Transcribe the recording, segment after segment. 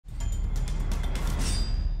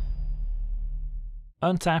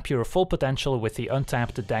Untap your full potential with the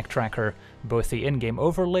Untapped Deck Tracker. Both the in-game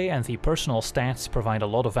overlay and the personal stats provide a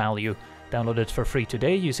lot of value. Download it for free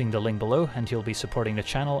today using the link below and you'll be supporting the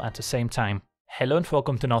channel at the same time. Hello and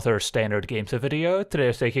welcome to another Standard Games video. Today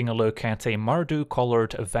we're taking a look at a Mardu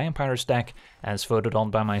colored Vampires deck as voted on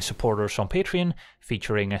by my supporters on Patreon,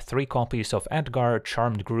 featuring 3 copies of Edgar,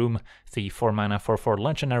 Charmed Groom, the 4-mana 4/4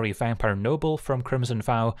 legendary Vampire Noble from Crimson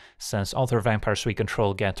Vow, says other vampires we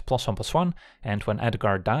control get +1/+1, and when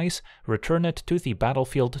Edgar dies, return it to the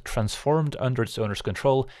battlefield transformed under its owner's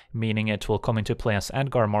control, meaning it will come into play as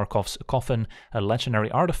Edgar Markov's Coffin, a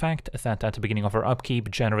legendary artifact that at the beginning of our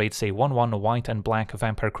upkeep generates a 1/1 white and black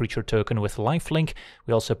vampire creature token with lifelink.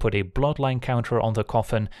 We also put a bloodline counter on the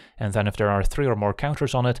Coffin, and then if there are 3 or more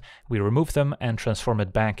counters on it, we remove them and transform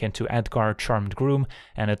it back into Edgar Charmed Groom,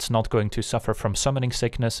 and it's not going to suffer from summoning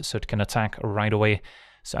sickness, so it can attack right away.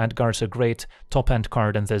 So Edgar's a great top-end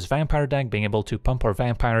card in this vampire deck, being able to pump our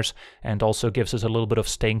vampires, and also gives us a little bit of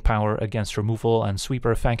staying power against removal and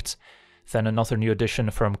sweeper effects. Then another new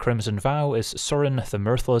addition from Crimson Vow is Sorin the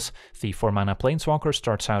Mirthless. The 4-mana planeswalker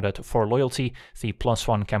starts out at 4 loyalty. The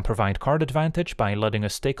 +1 can provide card advantage by letting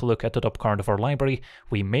us take a look at the top card of our library.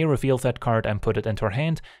 We may reveal that card and put it into our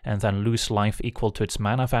hand, and then lose life equal to its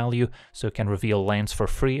mana value, so it can reveal lands for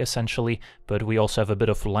free essentially, but we also have a bit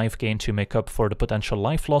of life gain to make up for the potential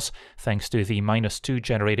life loss, thanks to the -2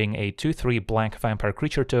 generating a 2/3 black vampire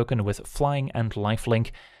creature token with flying and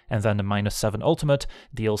lifelink. And then the -7 ultimate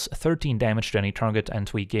deals 13 damage to any target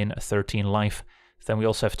and we gain 13 life. Then we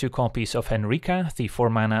also have 2 copies of Henrika, the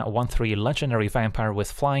 4-mana 1/3 legendary vampire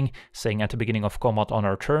with flying, saying at the beginning of combat on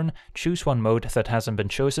our turn, choose one mode that hasn't been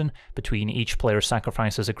chosen. Between each player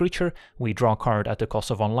sacrifices a creature, we draw a card at the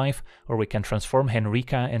cost of 1 life, or we can transform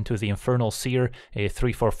Henrika into the Infernal Seer, a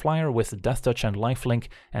 3/4 flyer with Death Touch and lifelink,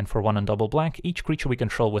 and for 1 and double black, each creature we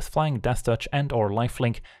control with flying, Death Touch and or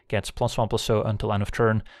lifelink gets +1/+0 until end of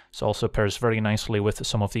turn, so also pairs very nicely with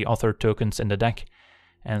some of the other tokens in the deck.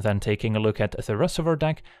 And then taking a look at the rest of our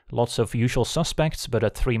deck, lots of usual suspects, but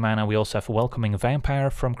at 3 mana we also have Welcoming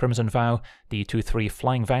Vampire from Crimson Vow, the 2/3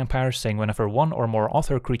 flying vampire, saying whenever 1 or more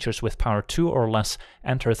other creatures with power 2 or less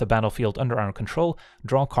enter the battlefield under our control,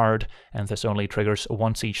 draw a card, and this only triggers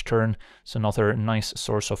once each turn, so another nice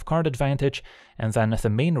source of card advantage. And then the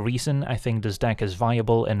main reason I think this deck is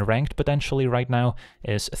viable in ranked potentially right now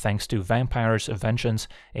is thanks to Vampire's Vengeance,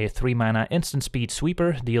 a 3-mana instant speed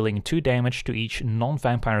sweeper dealing 2 damage to each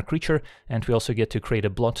non-vampire creature, and we also get to create a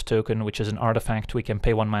blood token, which is an artifact we can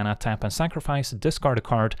pay 1 mana, tap and sacrifice, discard a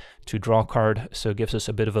card to draw a card, so it gives us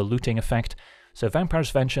a bit of a looting effect. So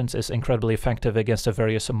Vampire's Vengeance is incredibly effective against the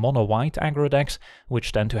various mono-white aggro decks,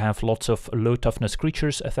 which tend to have lots of low toughness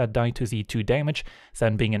creatures that die to the 2 damage.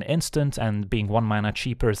 Then being an instant and being 1 mana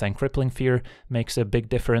cheaper than Crippling Fear makes a big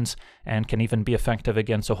difference, and can even be effective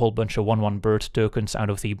against a whole bunch of 1/1 bird tokens out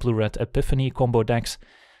of the Blue-Red Epiphany combo decks.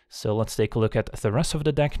 So let's take a look at the rest of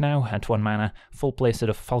the deck now. At 1 mana, full playset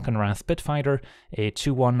of Falconwrath Pitfighter, a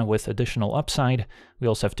 2/1 with additional upside. We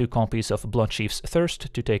also have 2 copies of Bloodchief's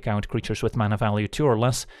Thirst to take out creatures with mana value 2 or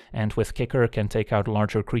less, and with Kicker can take out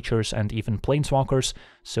larger creatures and even planeswalkers,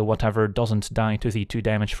 so whatever doesn't die to the 2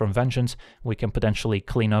 damage from Vengeance, we can potentially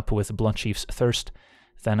clean up with Bloodchief's Thirst.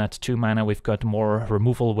 Then at 2 mana we've got more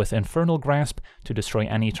removal with Infernal Grasp to destroy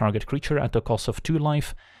any target creature at the cost of 2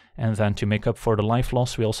 life. And then to make up for the life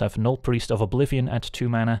loss, we also have Null Priest of Oblivion at 2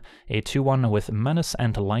 mana, a 2/1 with Menace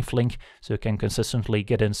and lifelink, so it can consistently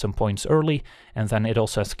get in some points early. And then it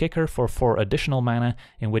also has Kicker for 4 additional mana,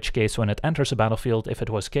 in which case when it enters the battlefield, if it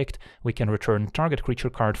was kicked, we can return target creature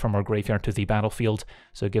card from our graveyard to the battlefield,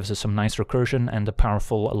 so it gives us some nice recursion and a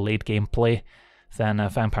powerful late game play. Then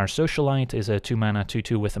Vampire Socialite is a 2 mana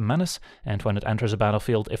 2/2 with a Menace, and when it enters a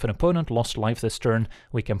battlefield, if an opponent lost life this turn,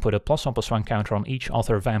 we can put a +1/+1 counter on each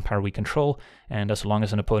other vampire we control, and as long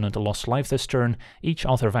as an opponent lost life this turn, each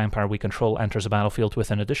other vampire we control enters a battlefield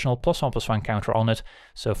with an additional +1/+1 counter on it,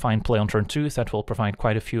 so fine play on turn 2, that will provide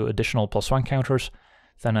quite a few additional +1 counters.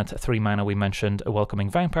 Then at 3 mana we mentioned a Welcoming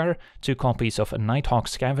Vampire, 2 copies of Nighthawk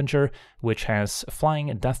Scavenger, which has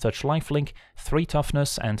flying, Death Touch, lifelink, 3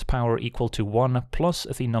 toughness and power equal to 1 plus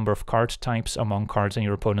the number of card types among cards in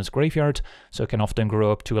your opponent's graveyard, so it can often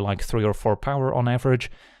grow up to like 3 or 4 power on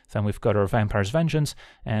average. Then we've got our Vampire's Vengeance,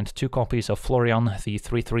 and 2 copies of Florian, the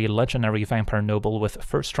 3/3 legendary Vampire Noble with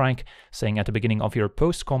First Strike, saying at the beginning of your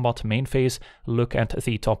post-combat main phase, look at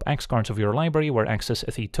the top X cards of your library, where X is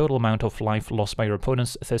the total amount of life lost by your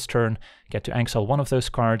opponents this turn. Get to exile 1 of those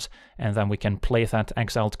cards, and then we can play that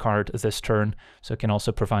exiled card this turn, so it can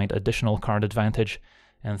also provide additional card advantage.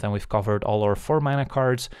 And then we've covered all our 4 mana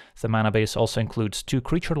cards. The mana base also includes 2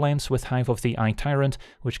 creature lands with Hive of the Eye Tyrant,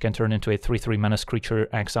 which can turn into a 3/3 menace creature,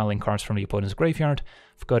 exiling cards from the opponent's graveyard.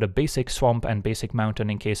 We've got a basic Swamp and basic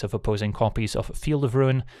Mountain in case of opposing copies of Field of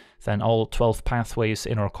Ruin, then all 12 pathways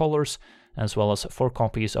in our colors, as well as 4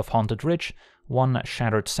 copies of Haunted Ridge, 1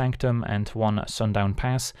 Shattered Sanctum and 1 Sundown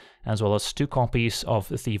Pass, as well as 2 copies of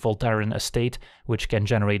the Voltaren Estate, which can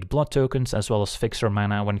generate blood tokens as well as fix our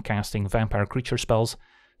mana when casting vampire creature spells.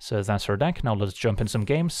 So that's our deck. Now let's jump in some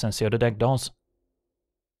games and see how the deck does.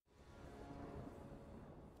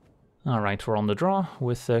 Alright, we're on the draw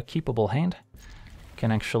with a keepable hand.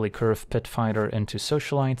 Can actually curve Pit Fighter into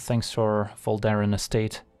Socialite thanks to our Voltaren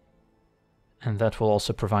Estate. And that will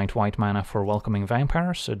also provide white mana for Welcoming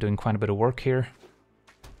Vampire, so doing quite a bit of work here.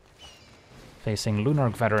 Facing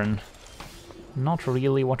Lunarch Veteran. Not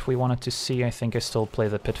really what we wanted to see. I think I still play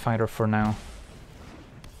the Pit Fighter for now.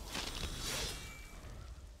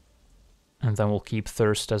 And then we'll keep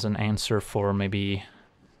Thirst as an answer for maybe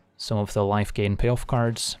some of the life gain payoff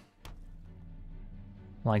cards.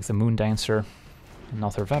 Like the Moon Dancer,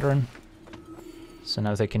 another Veteran. So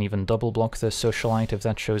now they can even double block the Socialite if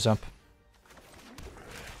that shows up.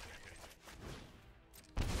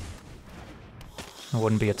 I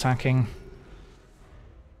wouldn't be attacking.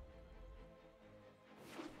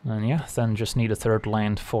 And yeah, then just need a 3rd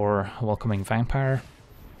land for Welcoming Vampire.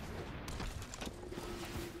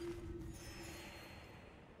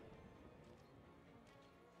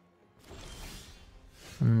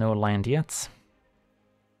 No land yet.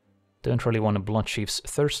 Don't really want to Bloodchief's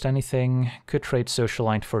Thirst anything. Could trade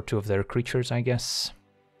Socialite for 2 of their creatures, I guess.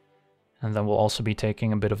 And then we'll also be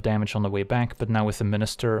taking a bit of damage on the way back, but now with the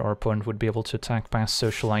Minister, our opponent would be able to attack past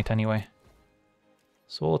Socialite anyway.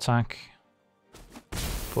 So we'll attack.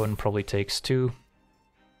 Opponent probably takes 2.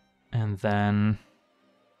 And then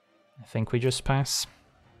I think we just pass.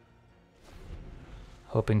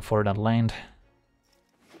 Hoping for that land.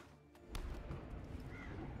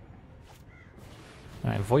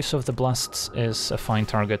 Alright, Voice of the Blessed is a fine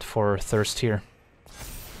target for Thirst here.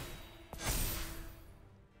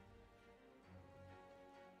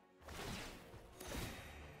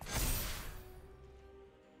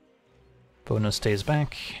 Opponent stays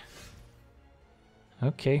back.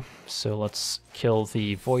 Okay, so let's kill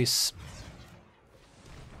the Voice.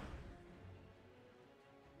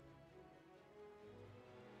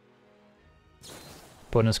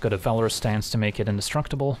 Opponent's got a Valorous Stance to make it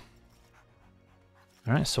indestructible.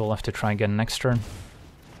 Alright, so we'll have to try again next turn.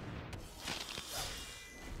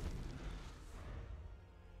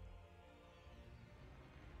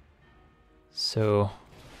 So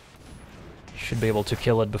should be able to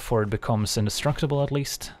kill it before it becomes indestructible at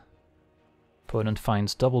least. Opponent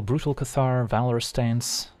finds double Brutal Cathar, Valorous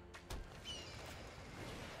Stance,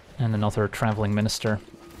 and another Traveling Minister.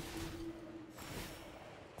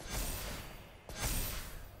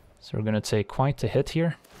 So we're gonna take quite a hit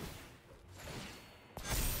here.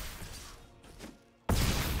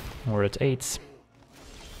 We're at 8.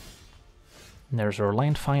 There's our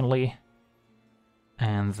land finally.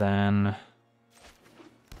 And then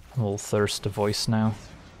we'll Thirst the Voice now.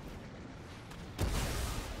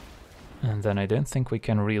 And then I don't think we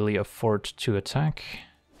can really afford to attack.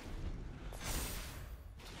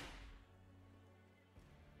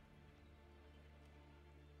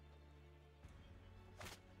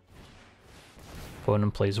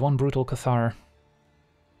 Opponent plays 1 Brutal Cathar.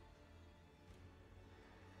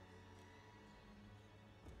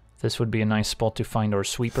 This would be a nice spot to find our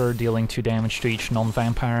Sweeper, dealing 2 damage to each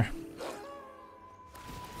non-vampire.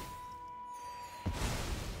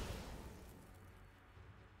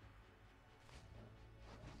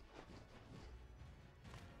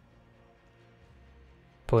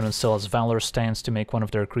 Opponent still has Valorous Stance to make one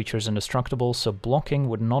of their creatures indestructible, so blocking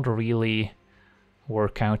would not really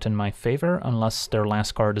work out in my favor, unless their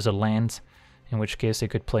last card is a land, in which case they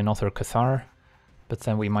could play another Cathar. But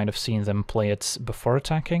then we might have seen them play it before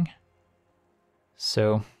attacking.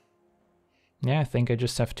 So yeah, I think I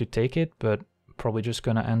just have to take it, but probably just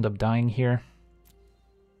gonna end up dying here.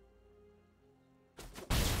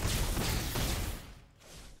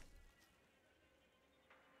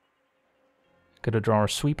 Gonna draw our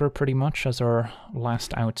Sweeper pretty much as our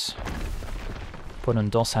last out.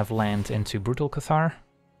 Opponent does have land into Brutal Cathar.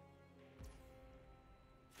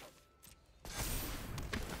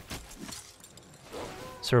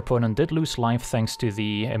 So our opponent did lose life thanks to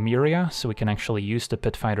the Emeria, so we can actually use the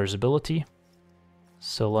Pit Fighter's ability.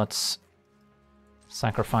 So let's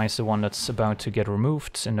sacrifice the one that's about to get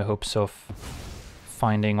removed in the hopes of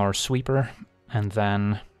finding our Sweeper. And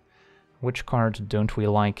then, which card don't we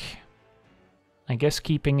like? I guess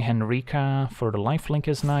keeping Henrika for the lifelink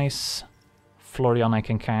is nice. Florian I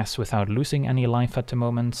can cast without losing any life at the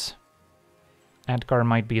moment. Edgar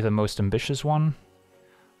might be the most ambitious one,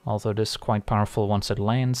 although this is quite powerful once it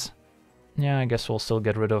lands. Yeah, I guess we'll still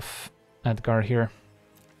get rid of Edgar here.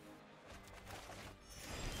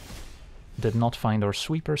 Did not find our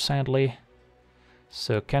sweeper, sadly.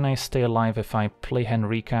 So can I stay alive if I play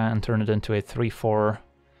Henrika and turn it into a 3-4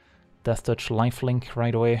 Death Touch lifelink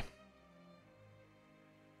right away?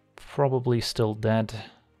 Probably still dead,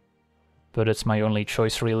 but it's my only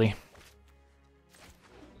choice really.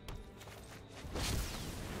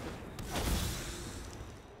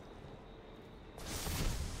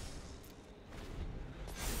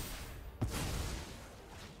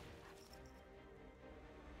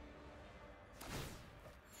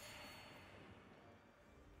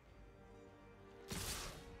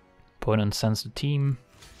 Opponent sends the team,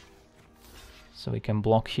 so we can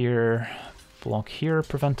block here,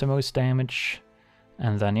 prevent the most damage,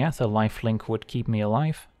 and then yeah, the lifelink would keep me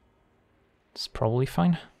alive. It's probably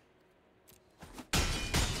fine.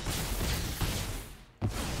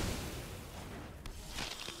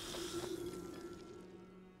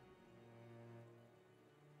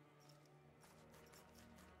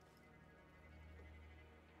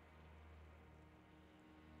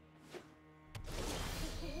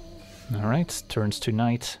 Alright, turns to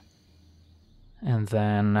night. And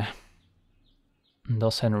then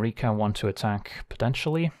does Henrika want to attack?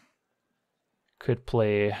 Potentially. Could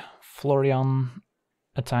play Florian,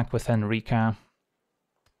 attack with Henrika,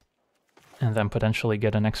 and then potentially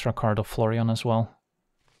get an extra card of Florian as well.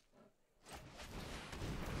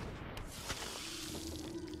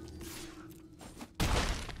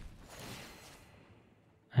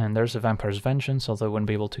 And there's a Vampire's Vengeance, although I wouldn't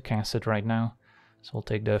be able to cast it right now. So we'll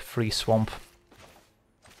take the free swamp.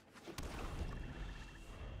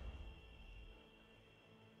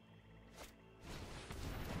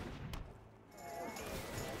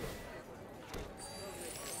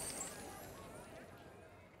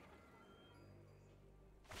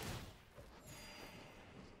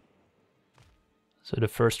 So the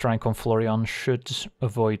first strike on Florian should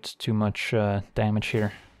avoid too much damage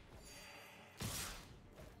here.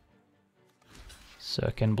 So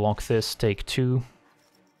I can block this, take 2.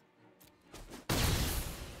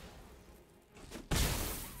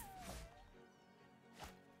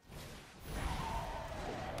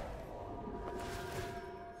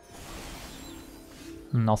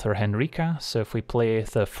 Another Henrika, so if we play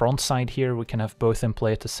the front side here, we can have both in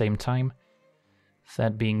play at the same time.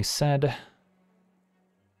 That being said,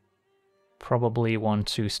 probably want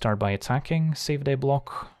to start by attacking, save they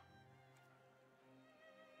block.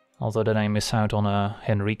 Although then I miss out on a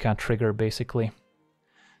Henrika trigger, basically.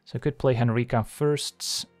 So I could play Henrika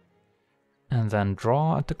first, and then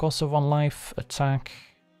draw at the cost of 1 life, attack,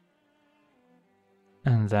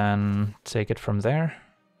 and then take it from there.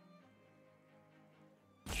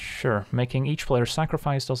 Sure, making each player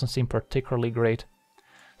sacrifice doesn't seem particularly great.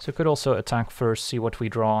 So I could also attack first, see what we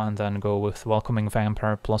draw, and then go with Welcoming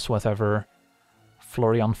Vampire plus whatever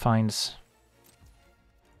Florian finds.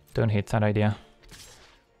 Don't hate that idea.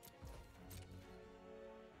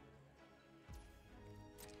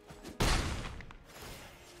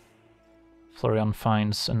 Florian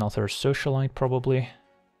finds another Socialite, probably.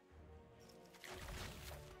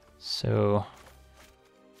 So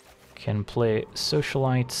can play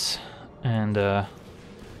Socialites and a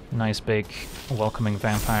nice big Welcoming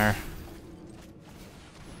Vampire.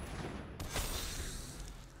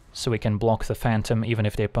 So we can block the Phantom even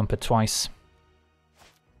if they pump it twice.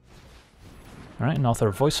 Alright,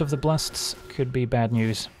 another Voice of the Blessed could be bad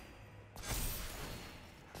news.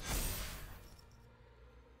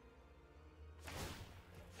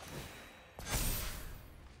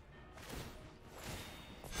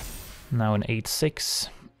 Now an 8/6,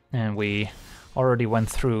 and we already went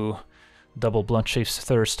through double Bloodchief's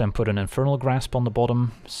Thirst and put an Infernal Grasp on the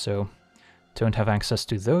bottom, so don't have access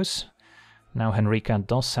to those. Now Henrika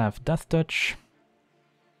does have Death Touch,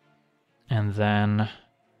 and then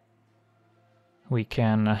we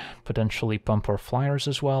can potentially pump our flyers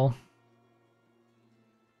as well.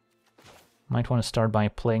 Might want to start by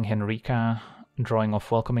playing Henrika, drawing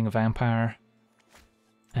off Welcoming Vampire,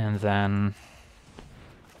 and then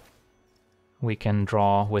we can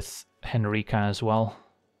draw with Henrika as well.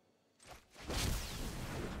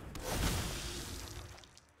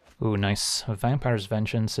 Ooh, nice. Vampire's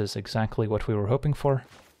Vengeance is exactly what we were hoping for.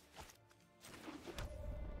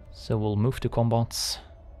 So we'll move to combats.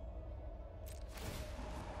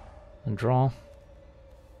 And draw.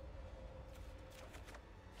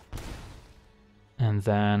 And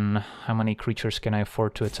then, how many creatures can I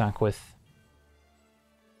afford to attack with?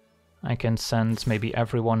 I can send maybe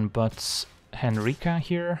everyone but Henrika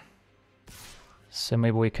here. So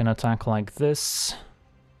maybe we can attack like this.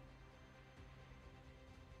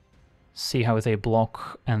 See how they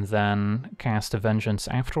block, and then cast a Vengeance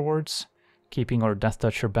afterwards, keeping our Death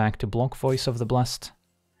Toucher back to block Voice of the Blessed.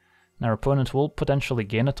 And our opponent will potentially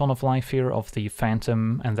gain a ton of life here of the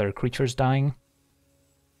Phantom and their creatures dying.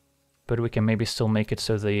 But we can maybe still make it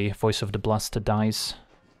so the Voice of the Blessed dies.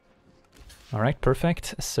 Alright,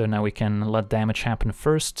 perfect. So now we can let damage happen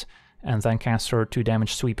first, and then cast our 2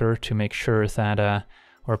 damage sweeper to make sure that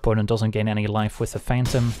our opponent doesn't gain any life with the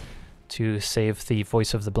Phantom to save the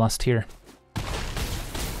Voice of the Blessed here.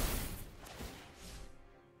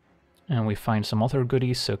 And we find some other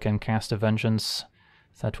goodies, so can cast a Vengeance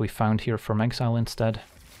that we found here from Exile instead.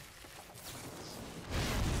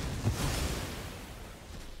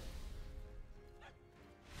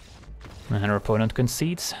 And our opponent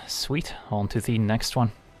concedes. Sweet, on to the next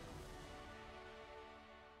one.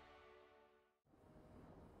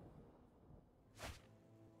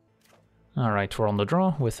 Alright, we're on the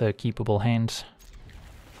draw with a keepable hand.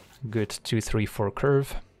 Good 2-3-4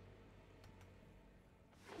 curve.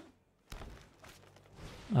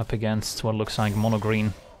 Up against what looks like mono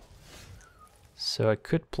green. So I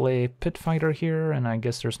could play Pit Fighter here, and I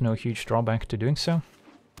guess there's no huge drawback to doing so.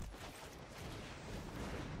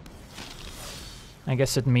 I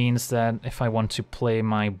guess it means that if I want to play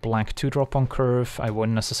my black 2-drop on curve, I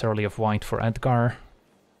wouldn't necessarily have white for Edgar,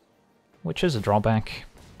 which is a drawback.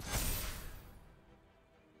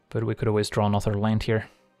 But we could always draw another land here.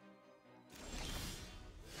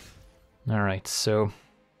 Alright, so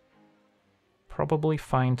probably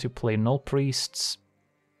fine to play Null Priests.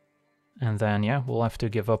 And then, yeah, we'll have to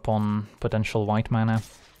give up on potential white mana.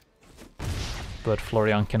 But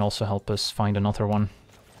Florian can also help us find another one.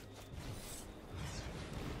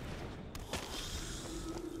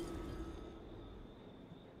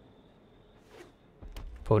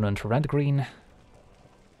 Opponent red-green.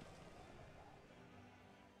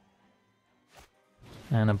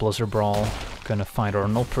 And a Blizzard Brawl. Gonna find our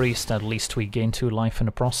Null Priest, at least we gain 2 life in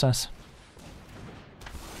the process.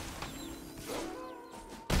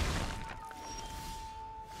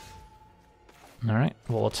 Alright,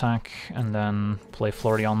 we'll attack and then play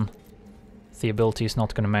Florian. The ability is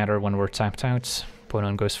not gonna matter when we're tapped out.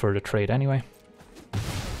 Opponent goes for the trade anyway.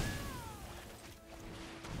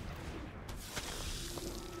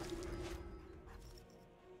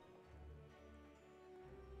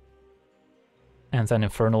 And then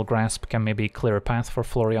Infernal Grasp can maybe clear a path for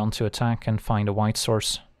Florian to attack and find a white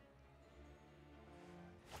source.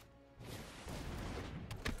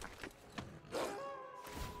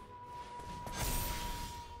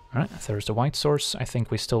 Alright, there's the white source. I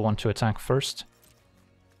think we still want to attack first.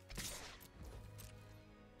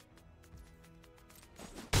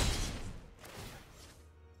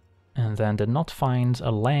 And then did not find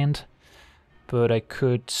a land, but I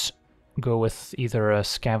could go with either a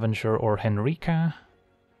Scavenger or Henrika.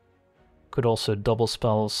 Could also double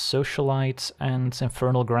spell Socialite and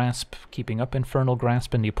Infernal Grasp, keeping up Infernal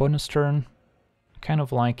Grasp in the opponent's turn. Kind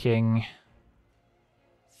of liking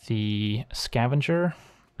the Scavenger,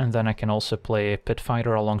 and then I can also play Pit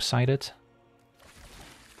Fighter alongside it.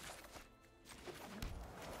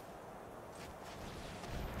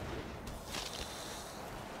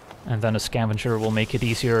 And then a Scavenger will make it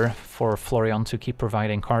easier for Florian to keep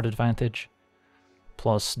providing card advantage.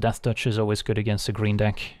 Plus, Death Touch is always good against a green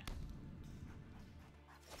deck.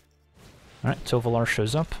 Alright, Tovolar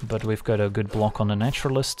shows up, but we've got a good block on the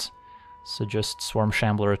Naturalist. So just Swarm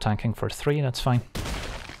Shambler attacking for 3, that's fine.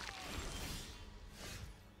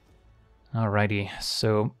 Alrighty,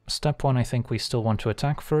 so step 1 I think we still want to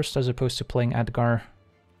attack first as opposed to playing Edgar.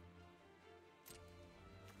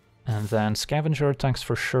 And then Scavenger attacks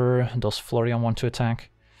for sure. Does Florian want to attack?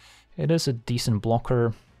 It is a decent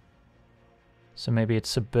blocker, so maybe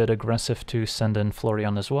it's a bit aggressive to send in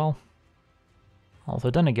Florian as well.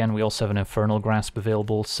 Although then again we also have an Infernal Grasp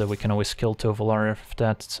available, so we can always kill Tovolar if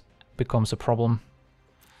that becomes a problem.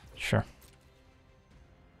 Sure.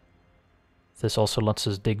 This also lets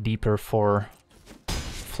us dig deeper for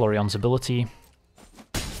Florian's ability.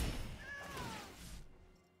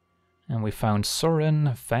 And we found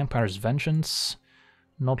Sorin, Vampire's Vengeance.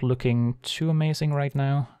 Not looking too amazing right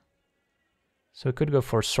now. So I could go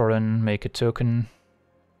for Sorin, make a token.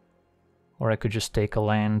 Or I could just take a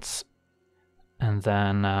land and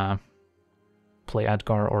then play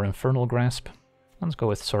Edgar or Infernal Grasp. Let's go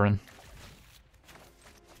with Sorin.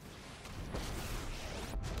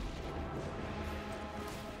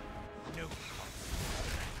 No.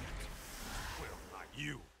 Will not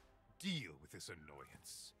you deal with this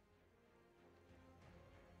annoyance?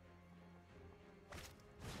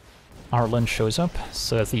 Arlen shows up,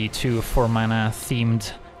 so the two 4-mana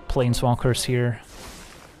themed planeswalkers here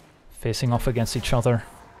facing off against each other.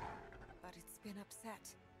 But it's been upset.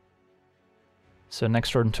 So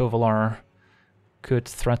next turn Tovolar could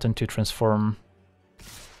threaten to transform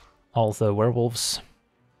all the werewolves.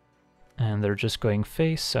 And they're just going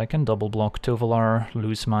face. I can double block Tovolar,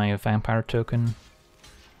 lose my vampire token.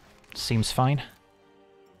 Seems fine.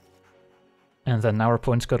 And then our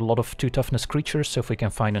opponent's got a lot of 2 toughness creatures, so if we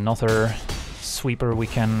can find another sweeper we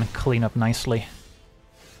can clean up nicely.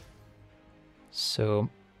 So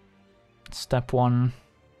step 1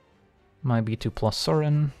 might be to plus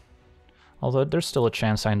Sorin. Although there's still a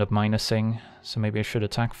chance I end up minusing, so maybe I should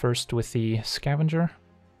attack first with the Scavenger.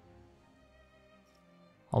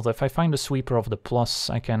 Although if I find a sweeper of the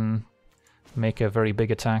plus, I can make a very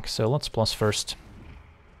big attack, so let's plus first.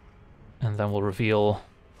 And then we'll reveal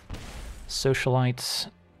Socialites.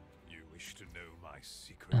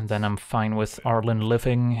 And then I'm fine with Arlen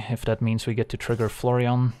living, if that means we get to trigger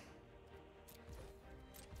Florian.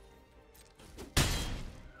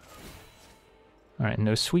 Alright,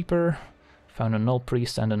 no sweeper. Found a Null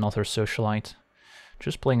Priest and another Socialite.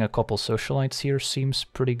 Just playing a couple Socialites here seems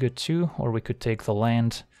pretty good too, or we could take the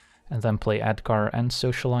land and then play Edgar and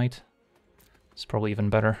Socialite. It's probably even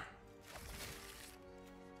better.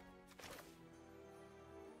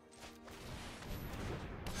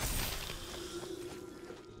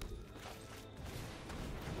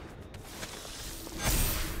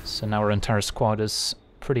 So now our entire squad is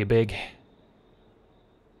pretty big.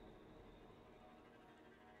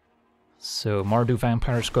 So Mardu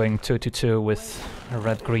Vampires going toe-to-toe with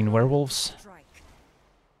red-green werewolves.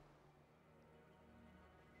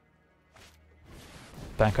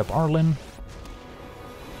 Back up Arlen.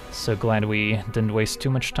 So glad we didn't waste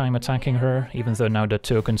too much time attacking her, even though now the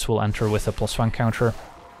tokens will enter with a +1 counter.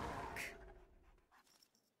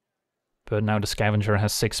 But now the Scavenger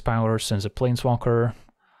has 6 power since a Planeswalker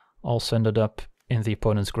also ended up in the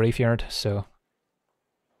opponent's graveyard, so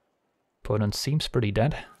opponent seems pretty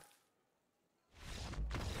dead.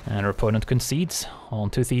 And our opponent concedes. On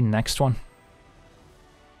to the next one.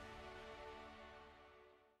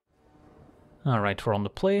 Alright, we're on the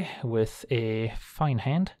play with a fine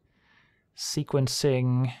hand.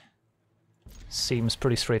 Sequencing seems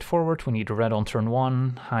pretty straightforward. We need a red on turn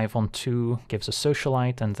 1, Hive on 2, gives a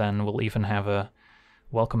Socialite, and then we'll even have a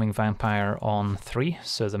Welcoming Vampire on 3,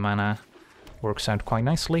 so the mana works out quite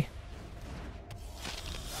nicely.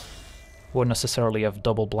 Won't necessarily have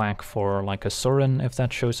double black for like a Sorin if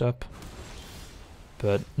that shows up,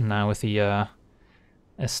 but now with the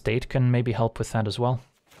estate can maybe help with that as well.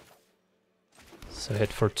 So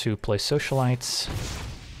hit for 2, play Socialites.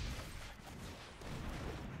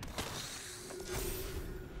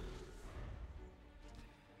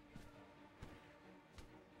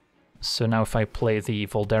 So now if I play the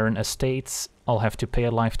Voldaren Estates, I'll have to pay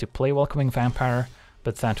a life to play Welcoming Vampire,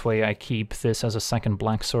 but that way I keep this as a second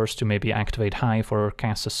black source to maybe activate Hive or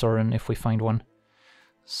cast a Sorin if we find one.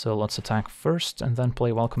 So let's attack first and then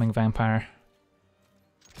play Welcoming Vampire.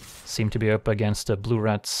 Seem to be up against the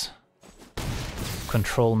blue-red's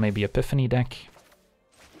control, maybe Epiphany deck.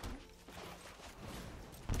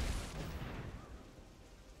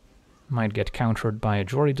 Might get countered by a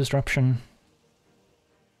Jori Disruption.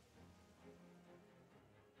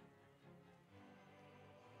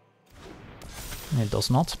 It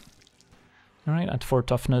does not. Alright, at 4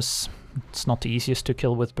 toughness, it's not the easiest to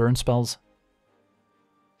kill with burn spells.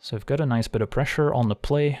 So we've got a nice bit of pressure on the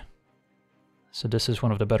play. So this is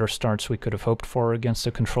one of the better starts we could have hoped for against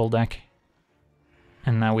a control deck.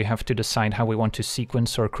 And now we have to decide how we want to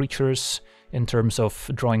sequence our creatures in terms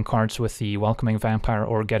of drawing cards with the Welcoming Vampire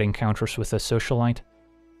or getting counters with a Socialite.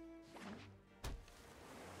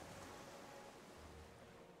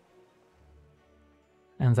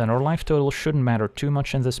 And then our life total shouldn't matter too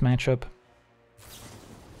much in this matchup.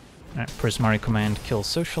 Prismari Command kills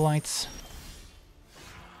Socialites.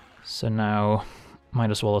 So now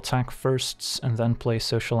might as well attack first and then play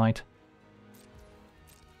Socialite.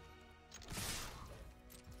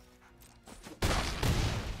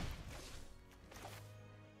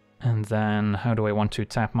 And then how do I want to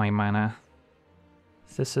tap my mana?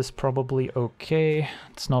 This is probably okay.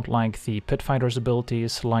 It's not like the Pit Fighter's ability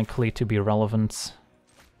is likely to be relevant.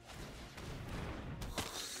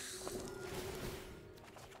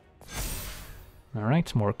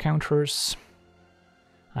 Alright, more counters.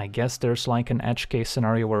 I guess there's like an edge case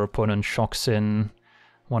scenario where opponent shocks in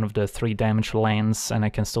one of the 3 damage lands and I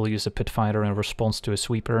can still use a Pit Fighter in response to a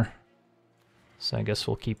sweeper. So I guess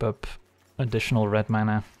we'll keep up additional red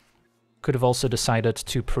mana. Could have also decided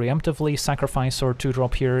to preemptively sacrifice our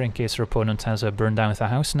 2-drop here in case our opponent has a burn down with a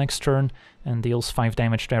house next turn and deals 5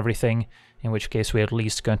 damage to everything, in which case we at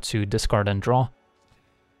least got to discard and draw.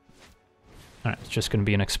 Alright, it's just going to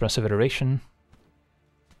be an expressive iteration.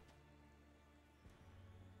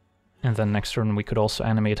 And then next turn we could also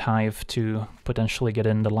animate Hive to potentially get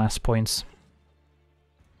in the last points.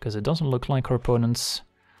 Because it doesn't look like our opponent's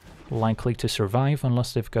likely to survive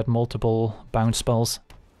unless they've got multiple bounce spells.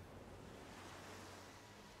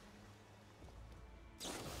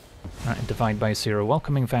 Alright, divide by 0,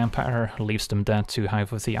 welcoming Vampire, leaves them dead to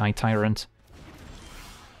Hive with the Eye Tyrant.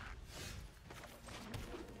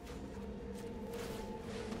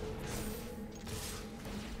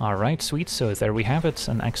 Alright, sweet, so there we have it,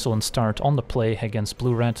 an excellent start on the play against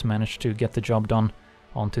Blue-Red, managed to get the job done.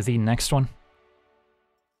 On to the next one.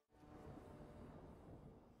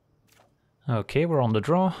 Okay, we're on the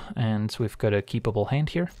draw, and we've got a keepable hand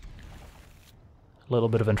here. A little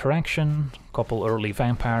bit of interaction, couple early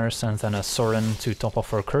vampires, and then a Sorin to top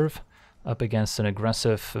off our curve, up against an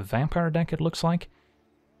aggressive vampire deck, it looks like.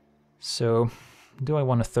 So, do I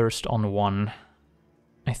want to thirst on one?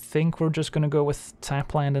 I think we're just gonna go with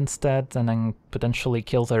tap land instead, and then potentially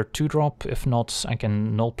kill their 2-drop. If not, I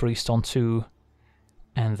can Null Priest on 2,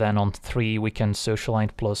 and then on 3 we can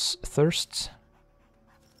Socialite plus Thirst.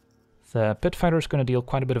 The Pit Fighter is gonna deal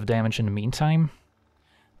quite a bit of damage in the meantime,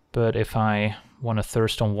 but if I want to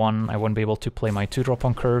thirst on 1, I won't be able to play my 2-drop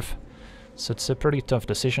on curve, so it's a pretty tough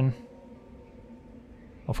decision.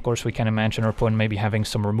 Of course we can imagine our opponent maybe having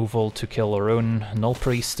some removal to kill our own Null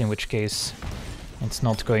Priest, in which case it's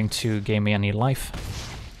not going to gain me any life.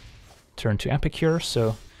 Turn to Epicure,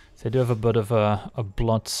 so they do have a bit of a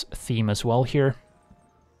blood theme as well here.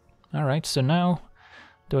 Alright, so now,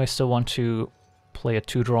 do I still want to play a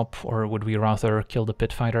 2-drop, or would we rather kill the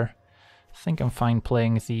Pit Fighter? I think I'm fine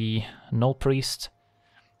playing the Null Priest,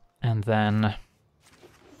 and then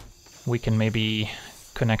we can maybe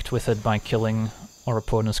connect with it by killing our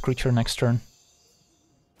opponent's creature next turn.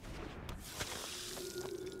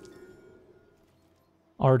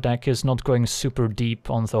 Our deck is not going super deep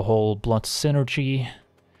on the whole blood synergy,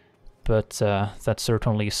 but that's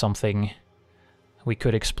certainly something we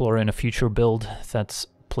could explore in a future build that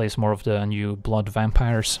plays more of the new blood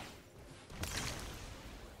vampires.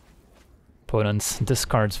 Opponent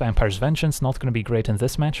discards Vampire's Vengeance, not going to be great in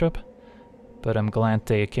this matchup, but I'm glad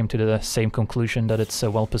they came to the same conclusion that it's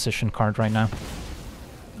a well-positioned card right now.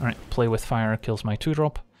 Alright, Play with Fire kills my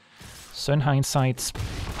 2-drop. So in hindsight,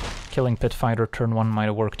 killing Pit Fighter turn 1 might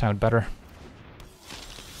have worked out better.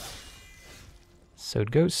 So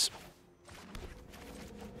it goes.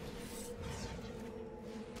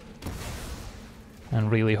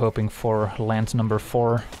 And really hoping for land number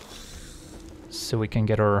 4, so we can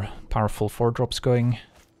get our powerful 4-drops going.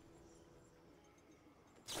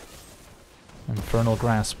 Infernal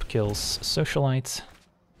Grasp kills Socialite.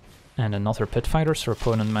 And another Pit Fighter, so our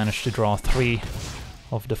opponent managed to draw 3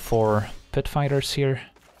 of the 4 Pit Fighters here.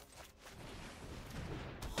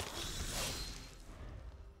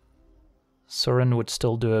 Sorin would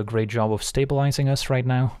still do a great job of stabilizing us right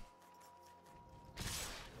now.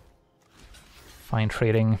 Fine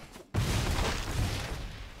trading.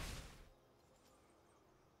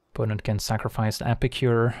 Opponent can sacrifice the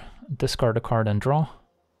Epicure, discard a card and draw.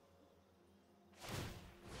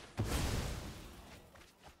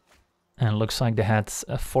 And looks like they had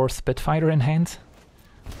a 4th Pit Fighter in hand.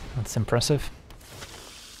 That's impressive.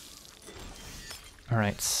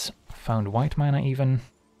 Alright, found white mana even.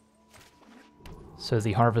 So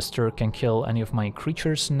the Harvester can kill any of my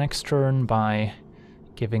creatures next turn by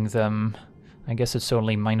giving them, I guess it's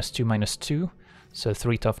only -2/-2, so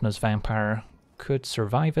 3 toughness Vampire could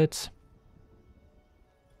survive it.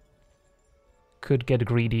 Could get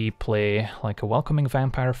greedy, play like a Welcoming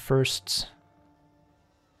Vampire first,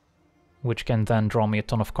 which can then draw me a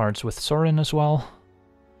ton of cards with Sorin as well.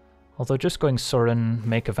 Although just going Sorin,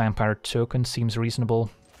 make a Vampire token seems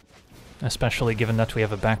reasonable, especially given that we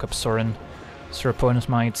have a backup Sorin. So our opponent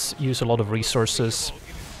might use a lot of resources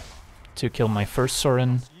to kill my first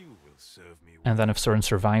Sorin, and then if Sorin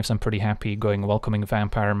survives I'm pretty happy going Welcoming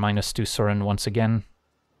Vampire -2 Sorin once again.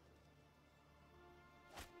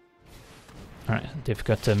 Alright, they've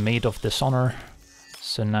got a Maid of Dishonor,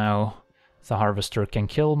 so now the Harvester can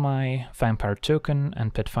kill my Vampire token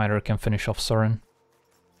and Pit Fighter can finish off Sorin.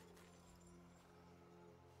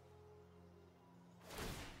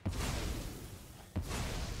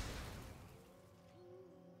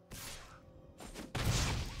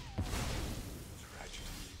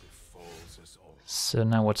 So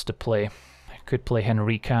now what's the play? I could play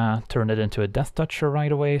Henrika, turn it into a Death Toucher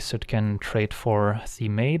right away so it can trade for the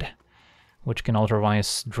Maid. which can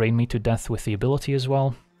otherwise drain me to death with the ability as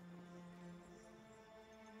well.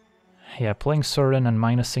 Yeah, playing Sorin and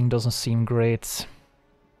minusing doesn't seem great.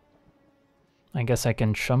 I guess I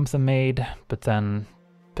can chump the maid, but then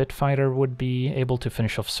Pit Fighter would be able to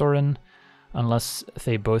finish off Sorin, unless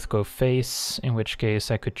they both go face, in which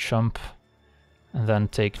case I could chump and then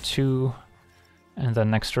take 2, and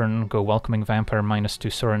then next turn go Welcoming Vampire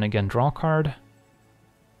 -2 Sorin again, draw a card.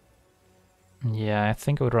 Yeah, I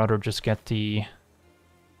think I would rather just get the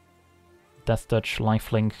Death Touch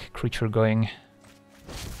lifelink creature going.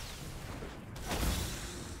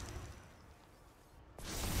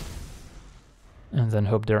 And then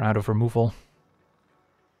hope they're out of removal.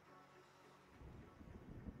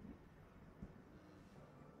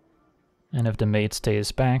 And if the maid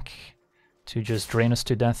stays back to just drain us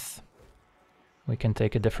to death, we can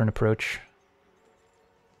take a different approach.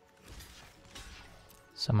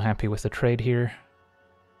 So I'm happy with the trade here.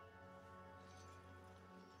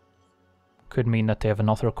 Could mean that they have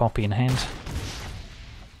another copy in hand.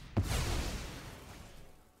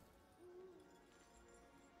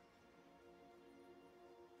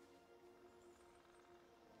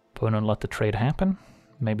 Opponent let the trade happen.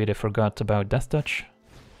 Maybe they forgot about Death Touch.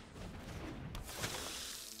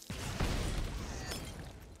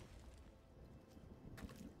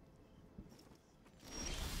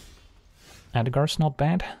 Edgar's not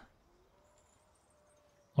bad.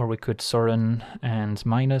 Or we could Sorin and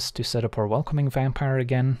minus to set up our Welcoming Vampire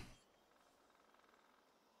again.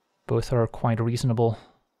 Both are quite reasonable.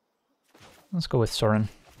 Let's go with Sorin.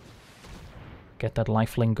 Get that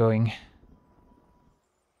lifelink going.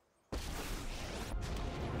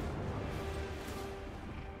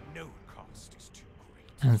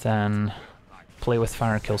 And then play with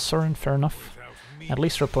Fire, kill Sorin, fair enough. At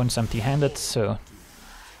least our opponent's empty-handed, so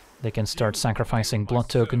they can start sacrificing blood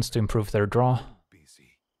tokens to improve their draw.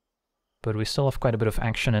 But we still have quite a bit of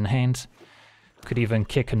action in hand. Could even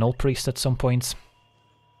kick a Null Priest at some point.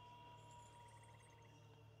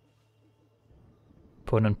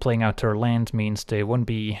 Opponent playing out their land means they won't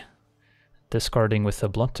be discarding with the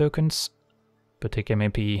blood tokens, but they can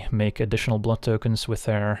maybe make additional blood tokens with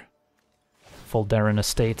their Voldaren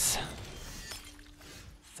estates.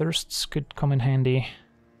 Thirsts could come in handy.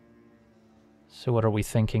 So what are we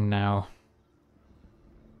thinking now?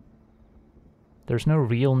 There's no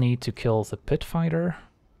real need to kill the Pit Fighter.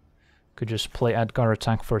 Could just play Edgar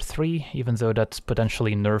attack for 3, even though that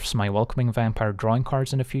potentially nerfs my Welcoming Vampire drawing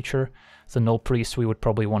cards in the future. The Null Priest we would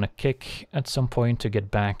probably want to kick at some point to get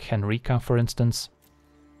back Henrika, for instance.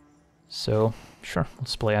 So, sure,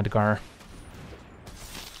 let's play Edgar.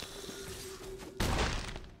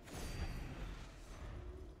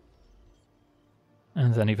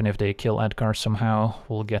 And then even if they kill Edgar somehow,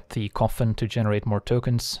 we'll get the Coffin to generate more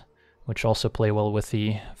tokens, which also play well with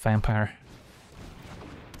the Vampire.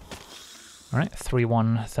 Alright,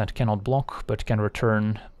 3-1 that cannot block, but can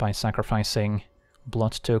return by sacrificing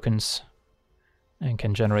blood tokens, and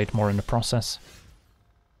can generate more in the process.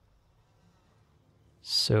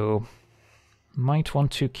 So, might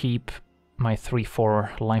want to keep my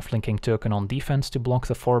 3-4 lifelinking token on defense to block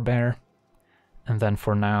the forebear, and then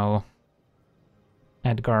for now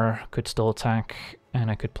Edgar could still attack, and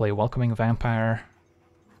I could play Welcoming Vampire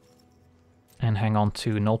and hang on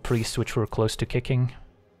to Null Priest, which we're close to kicking.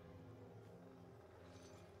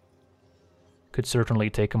 Could certainly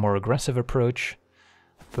take a more aggressive approach,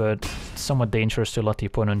 but it's somewhat dangerous to let the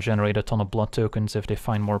opponent generate a ton of blood tokens if they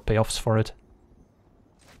find more payoffs for it.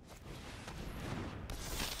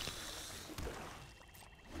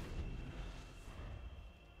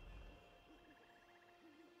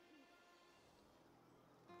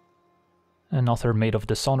 Another Maid of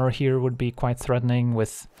Dishonor here would be quite threatening.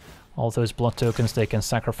 With all those blood tokens they can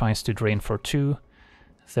sacrifice to drain for 2.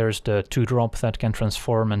 There's the 2-drop that can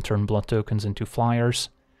transform and turn blood tokens into flyers.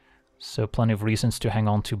 So plenty of reasons to hang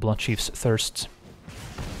on to Bloodchief's Thirst.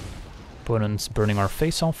 Opponent's burning our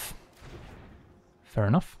face off. Fair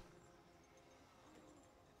enough.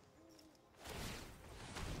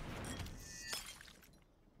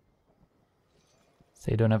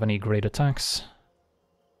 They don't have any great attacks.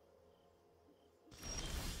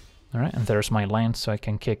 Alright, and there's my land, so I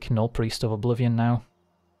can kick Null Priest of Oblivion now.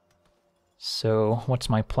 So, what's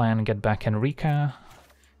my plan? Get back Henrika,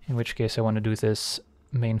 in which case I want to do this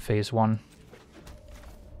main phase 1.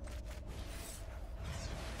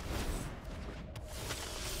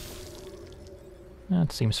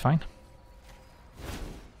 That seems fine.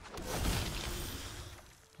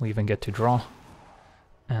 We even get to draw,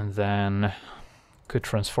 and then could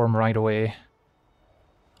transform right away.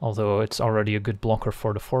 Although it's already a good blocker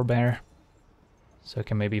for the forebear, so I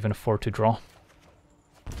can maybe even afford to draw.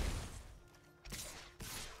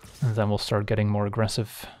 And then we'll start getting more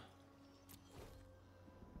aggressive.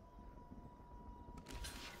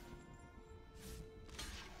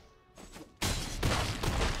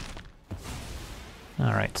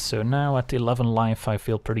 Alright, so now at 11 life I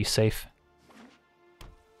feel pretty safe.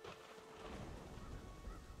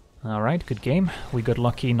 Alright, good game. We got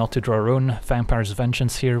lucky not to draw our own Vampire's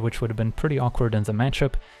Vengeance here, which would have been pretty awkward in the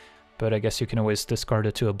matchup, but I guess you can always discard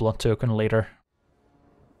it to a blood token later.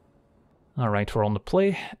 Alright, we're on the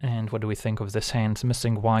play, and what do we think of this hand?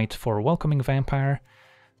 Missing white for Welcoming Vampire,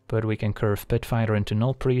 but we can curve Pitfighter into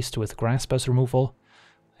Null Priest with Grasp as removal.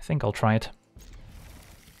 I think I'll try it.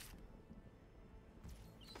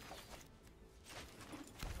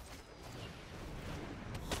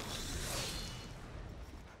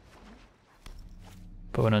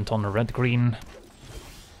 Opponent on the red-green.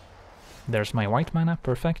 There's my white mana,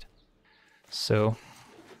 perfect. So,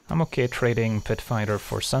 I'm okay trading Pitfighter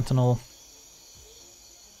for Sentinel.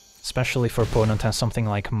 Especially if our opponent has something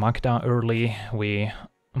like Magda early, we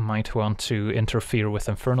might want to interfere with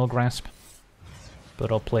Infernal Grasp.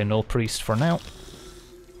 But I'll play Null Priest for now.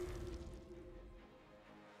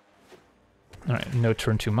 Alright, no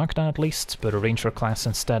turn to Magda at least, but a Ranger class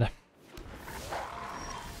instead.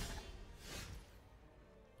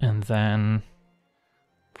 And then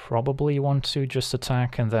probably want to just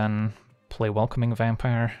attack and then play Welcoming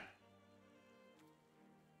Vampire.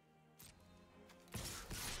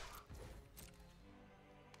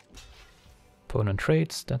 Opponent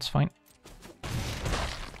trades, that's fine.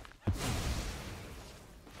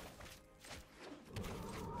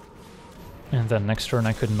 And then next turn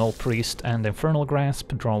I could Null Priest and Infernal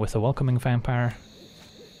Grasp, draw with a Welcoming Vampire.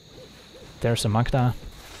 There's a Magda,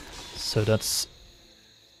 so that's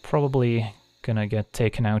probably gonna get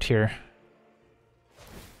taken out here.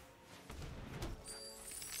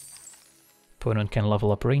 Opponent can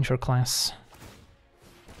level up Ranger class.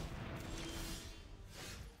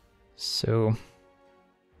 So,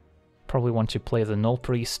 probably want to play the Null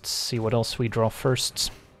Priest, see what else we draw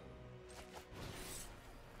first.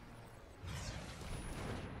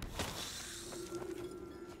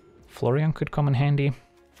 Florian could come in handy.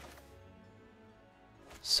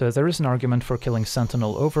 So there is an argument for killing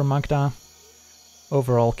Sentinel over Magda.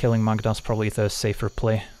 Overall, killing Magda is probably the safer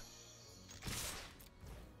play.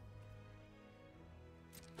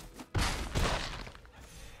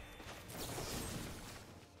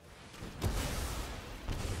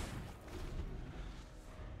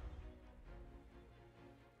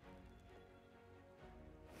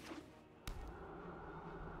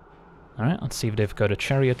 Alright, let's see if they've got a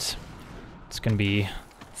Chariot. It's gonna be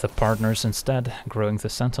the partners instead, growing the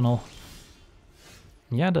Sentinel.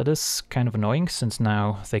 Yeah, that is kind of annoying, since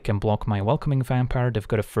now they can block my Welcoming Vampire. They've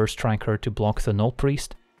got a first striker to block the Null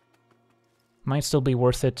Priest. Might still be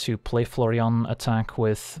worth it to play Florian attack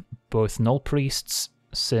with both Null Priests,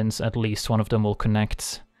 since at least one of them will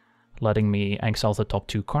connect, letting me exile the top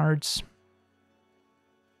two cards.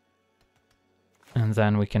 And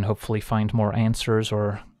then we can hopefully find more answers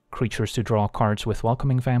or creatures to draw cards with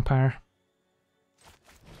Welcoming Vampire.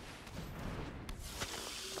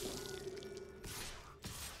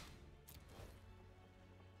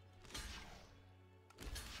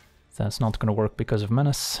 That's not going to work because of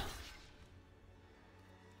Menace.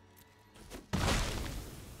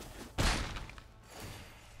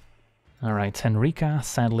 Alright, Henrika.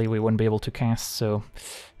 Sadly we wouldn't be able to cast, so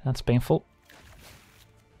that's painful.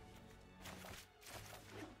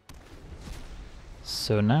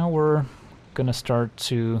 So now we're gonna start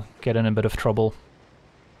to get in a bit of trouble.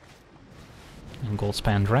 And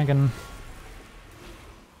Goldspan Dragon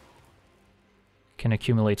can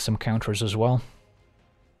accumulate some counters as well.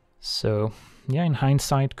 So, yeah, in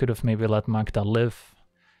hindsight, could have maybe let Magda live.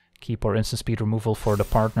 Keep our instant speed removal for the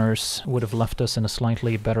partners. Would have left us in a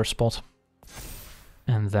slightly better spot.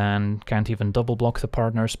 And then can't even double block the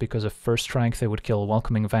partners because of first strike they would kill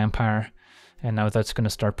Welcoming Vampire. And now that's going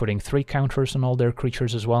to start putting 3 counters on all their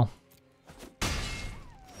creatures as well.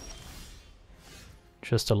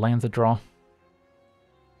 Just to land the draw.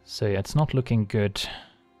 So yeah, it's not looking good.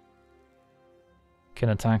 Can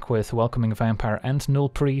attack with Welcoming Vampire and Null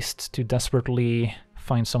Priest to desperately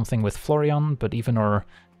find something with Florian, but even our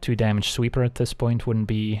 2 damage sweeper at this point wouldn't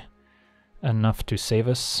be enough to save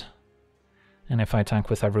us. And if I attack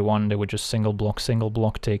with everyone, they would just single block,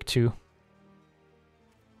 take 2.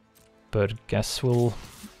 But guess we'll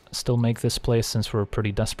still make this play since we're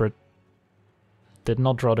pretty desperate. Did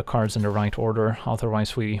not draw the cards in the right order,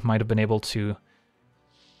 otherwise we might have been able to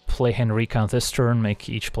play Henrika this turn, make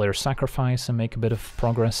each player sacrifice and make a bit of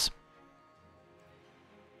progress.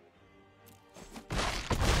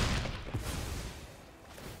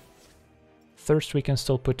 Thirst we can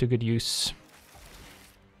still put to good use.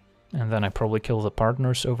 And then I probably kill the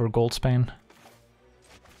partners over Goldspan.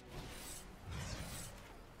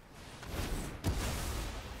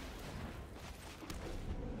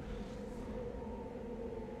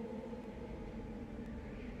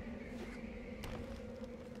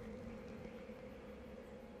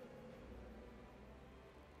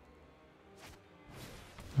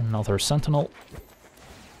 Another Sentinel.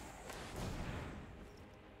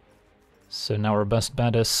 So now our best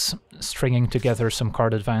bet is stringing together some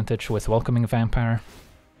card advantage with Welcoming Vampire.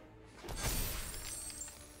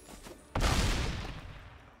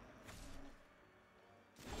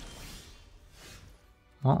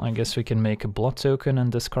 Well, I guess we can make a blood token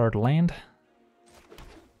and discard land.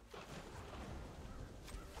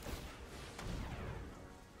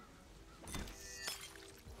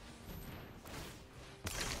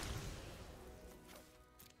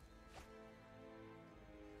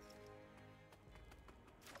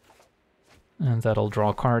 And that'll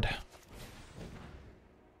draw a card.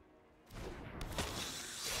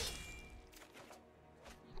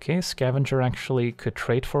 Okay, Scavenger actually could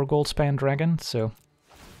trade for Goldspan Dragon, so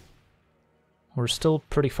we're still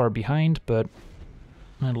pretty far behind, but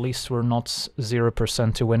at least we're not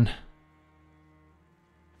 0% to win.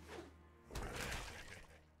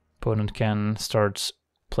 Opponent can start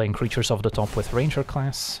playing creatures off the top with Ranger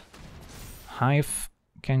class. Hive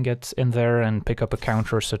can get in there and pick up a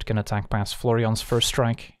counter so it can attack past Florion's first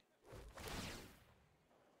strike.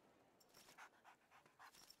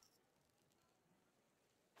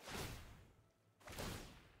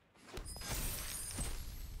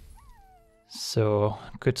 So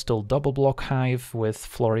could still double block Hive with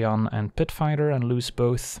Florion and Pitfighter and lose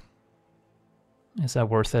both. Is that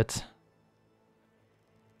worth it?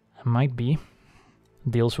 Might be.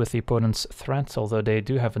 Deals with the opponent's threat, although they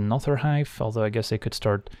do have another Hive, although I guess they could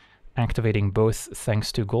start activating both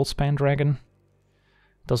thanks to Goldspan Dragon.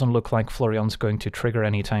 Doesn't look like Florion's going to trigger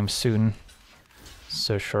anytime soon,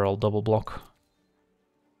 so sure, I'll double block.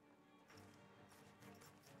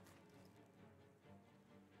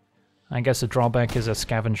 I guess the drawback is a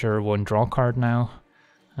Scavenger won't draw card now,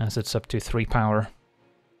 as it's up to 3 power.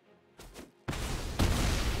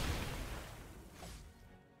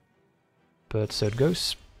 But so it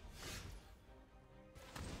goes.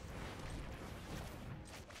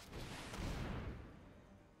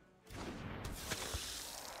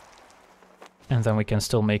 And then we can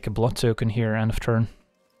still make a blood token here end of turn.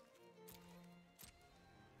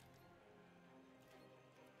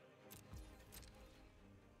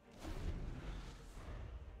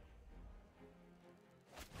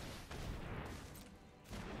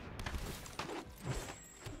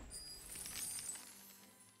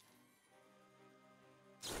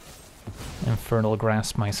 Infernal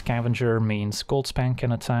Grasp my Scavenger means Goldspan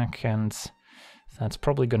can attack, and that's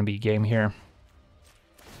probably going to be game here.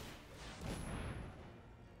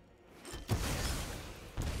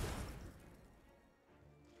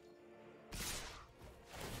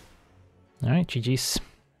 Alright, GG's.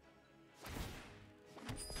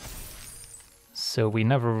 So we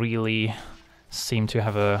never really seem to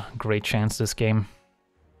have a great chance this game.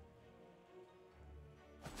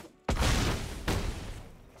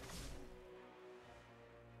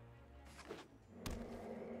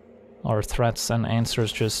 Our threats and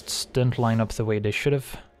answers just didn't line up the way they should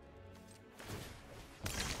have.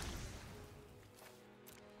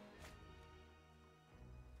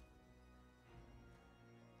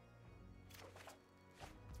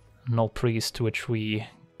 Null Priest, which we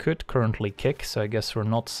could currently kick, so I guess we're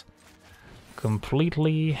not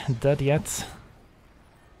completely dead yet.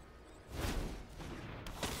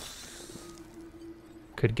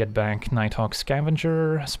 Could get back Nighthawk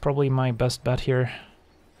Scavenger, is probably my best bet here.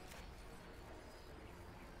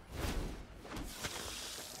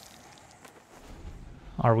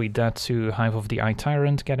 Are we dead to Hive of the Eye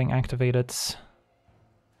Tyrant getting activated?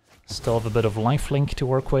 Still have a bit of lifelink to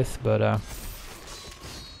work with, but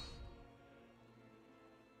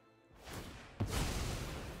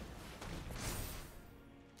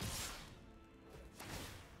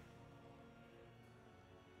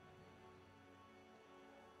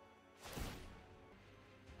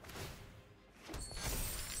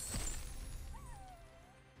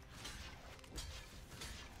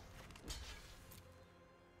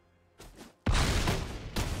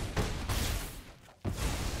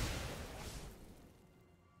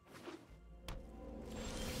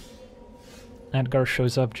Edgar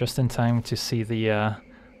shows up just in time to see the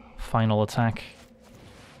final attack.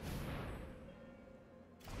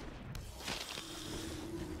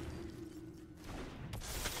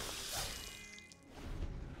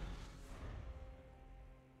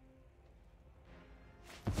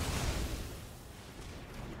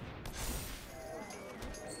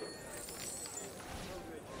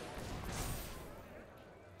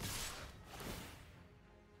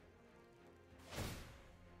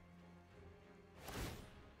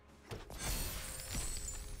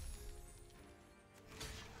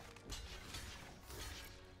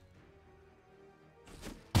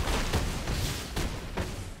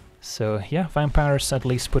 So yeah, Vampires at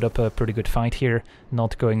least put up a pretty good fight here,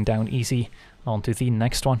 not going down easy. On to the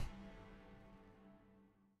next one.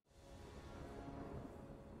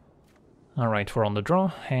 Alright, we're on the draw.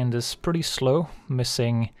 Hand is pretty slow,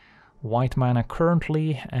 missing white mana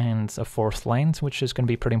currently and a 4th land, which is going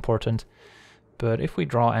to be pretty important. But if we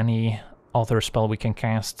draw any other spell we can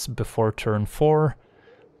cast before turn 4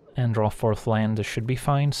 and draw 4th land, this should be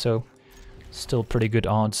fine, so still pretty good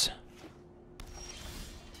odds.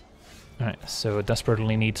 Alright, so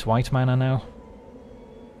desperately needs white mana now.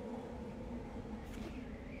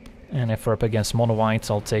 And if we're up against mono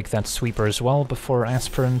white, I'll take that sweeper as well before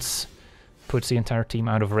Aspirant puts the entire team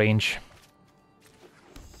out of range.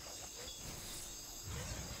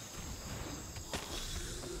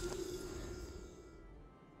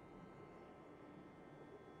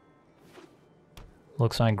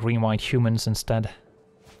 Looks like green-white humans instead.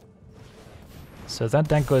 So that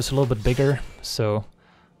deck goes a little bit bigger, so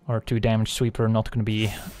our 2 damage sweeper not going to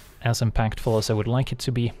be as impactful as I would like it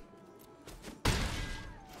to be.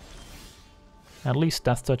 At least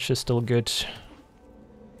Death Touch is still good.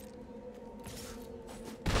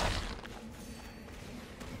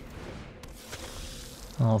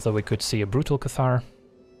 Although we could see a Brutal Cathar.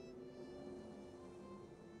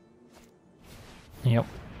 Yep.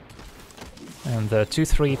 And the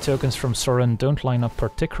 2-3 tokens from Sorin don't line up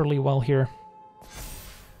particularly well here.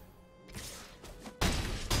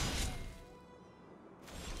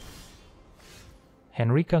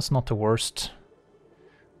 Henrika's not the worst.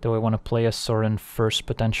 Though I want to play a Sorin first,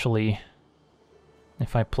 potentially.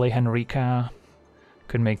 If I play Henrika,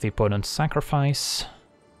 could make the opponent sacrifice.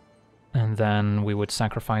 And then we would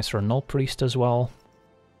sacrifice our Null Priest as well.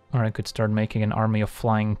 Or I could start making an army of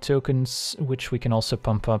flying tokens, which we can also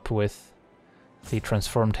pump up with the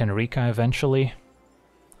transformed Henrika eventually.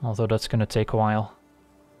 Although that's gonna take a while.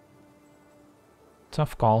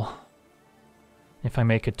 Tough call. If I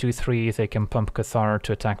make a 2-3, they can pump Cathar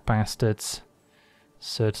to attack past it.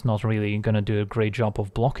 So it's not really gonna do a great job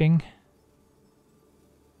of blocking.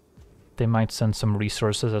 They might send some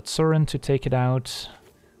resources at Sorin to take it out,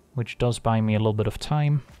 which does buy me a little bit of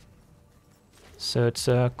time. So it's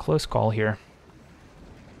a close call here.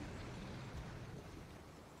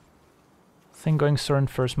 I think going Sorin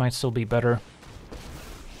first might still be better.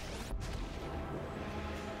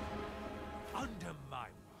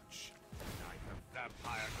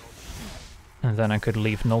 And then I could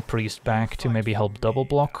leave Null Priest back to maybe help double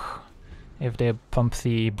block if they pump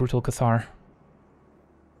the Brutal Cathar.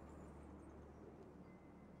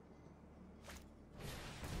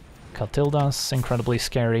 Catilda's incredibly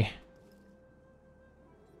scary.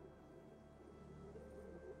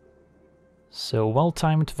 So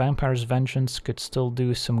well-timed Vampire's Vengeance could still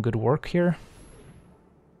do some good work here,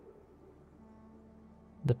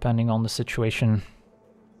 depending on the situation.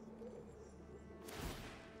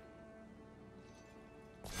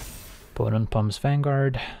 Opponent pumps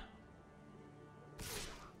Vanguard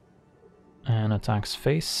and attacks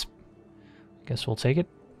face. Guess we'll take it.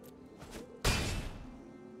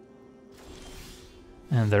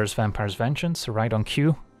 And there's Vampire's Vengeance, right on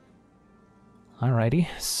cue. Alrighty,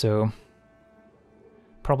 so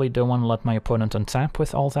probably don't want to let my opponent untap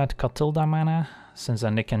with all that Catilda mana, since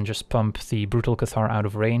then they can just pump the Brutal Cathar out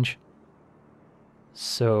of range.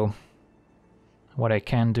 So what I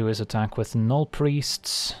can do is attack with Null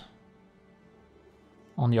Priests,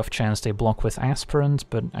 on the off chance they block with Aspirant,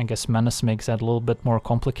 but I guess Menace makes that a little bit more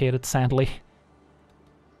complicated, sadly.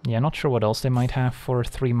 Yeah, not sure what else they might have for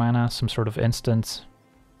 3 mana, some sort of instant.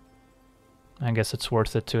 I guess it's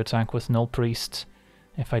worth it to attack with Null Priest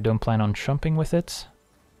if I don't plan on chumping with it,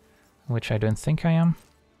 which I don't think I am.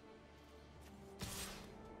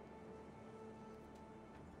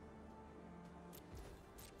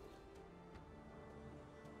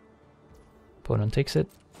 Opponent takes it.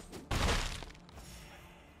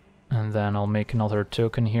 And then I'll make another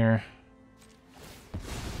token here.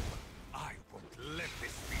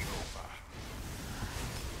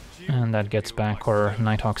 And that gets back our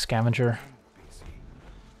Nighthawk Scavenger.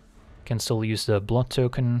 Can still use the blood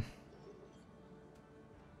token.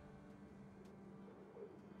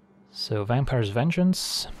 So Vampire's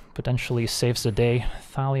Vengeance potentially saves the day.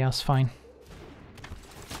 Thalia's fine.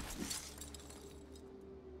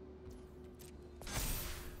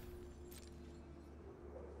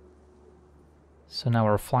 So now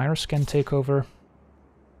our flyers can take over.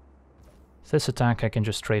 This attack I can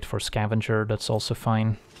just trade for Scavenger, that's also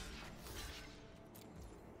fine.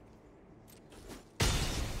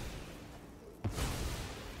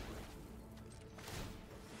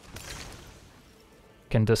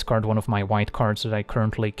 Can discard one of my white cards that I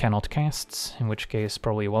currently cannot cast, in which case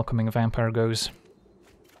probably Welcoming Vampire goes.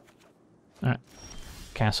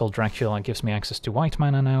 Castle Dracula gives me access to white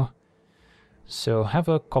mana now. So have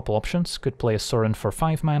a couple options. Could play a Sorin for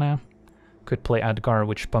 5 mana. Could play Edgar,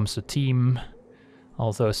 which pumps the team,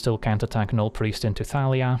 although still can't attack Null Priest into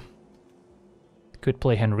Thalia. Could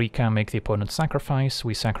play Henrika, make the opponent sacrifice.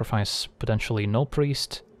 We sacrifice potentially Null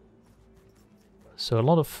Priest. So a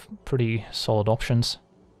lot of pretty solid options.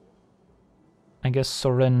 I guess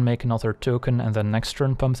Sorin, make another token, and then next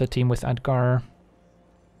turn pump the team with Edgar.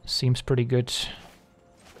 Seems pretty good.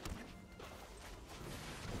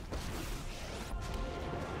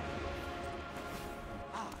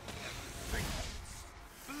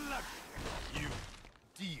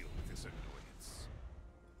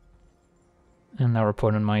 And our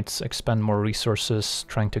opponent might expend more resources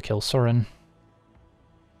trying to kill Sorin.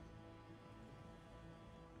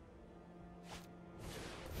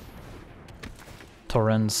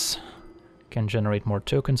 Torrents can generate more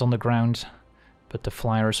tokens on the ground, but the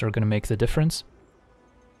flyers are going to make the difference.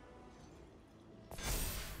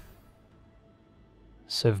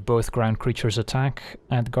 So if both ground creatures attack,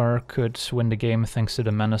 Edgar could win the game thanks to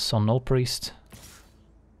the menace on Null Priest.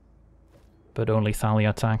 But only Thalia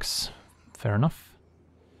attacks. Fair enough.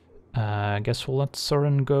 I guess we'll let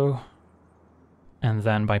Sorin go. And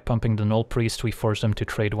then by pumping the Null Priest, we force them to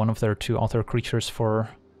trade one of their 2 other creatures for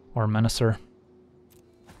our Menacer.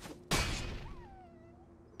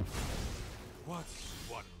 What's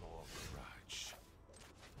one more grudge?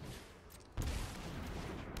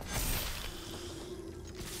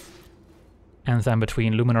 And then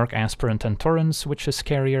between Luminarch, Aspirant and Torrens, which is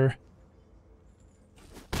scarier?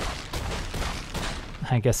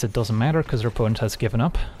 I guess it doesn't matter because their opponent has given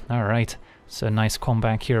up. Alright, so nice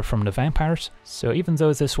comeback here from the Vampires. So even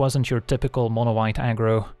though this wasn't your typical mono-white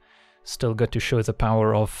aggro, still good to show the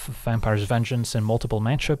power of Vampire's Vengeance in multiple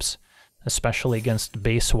matchups, especially against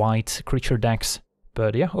base white creature decks.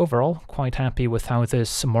 But yeah, overall, quite happy with how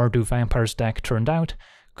this Mardu Vampires deck turned out.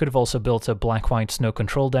 Could have also built a black-white snow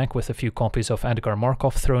control deck with a few copies of Edgar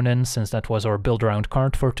Markov thrown in, since that was our build-around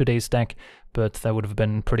card for today's deck, but that would have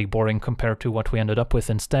been pretty boring compared to what we ended up with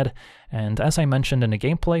instead. And as I mentioned in the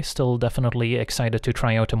gameplay, still definitely excited to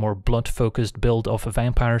try out a more blood-focused build of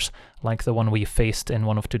vampires, like the one we faced in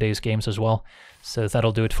one of today's games as well. So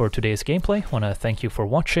that'll do it for today's gameplay. Wanna thank you for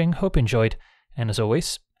watching, hope you enjoyed, and as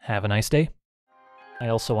always, have a nice day. I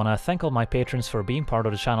also want to thank all my patrons for being part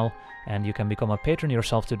of the channel, and you can become a patron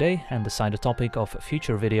yourself today and decide the topic of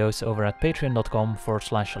future videos over at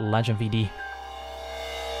patreon.com/LegenVD.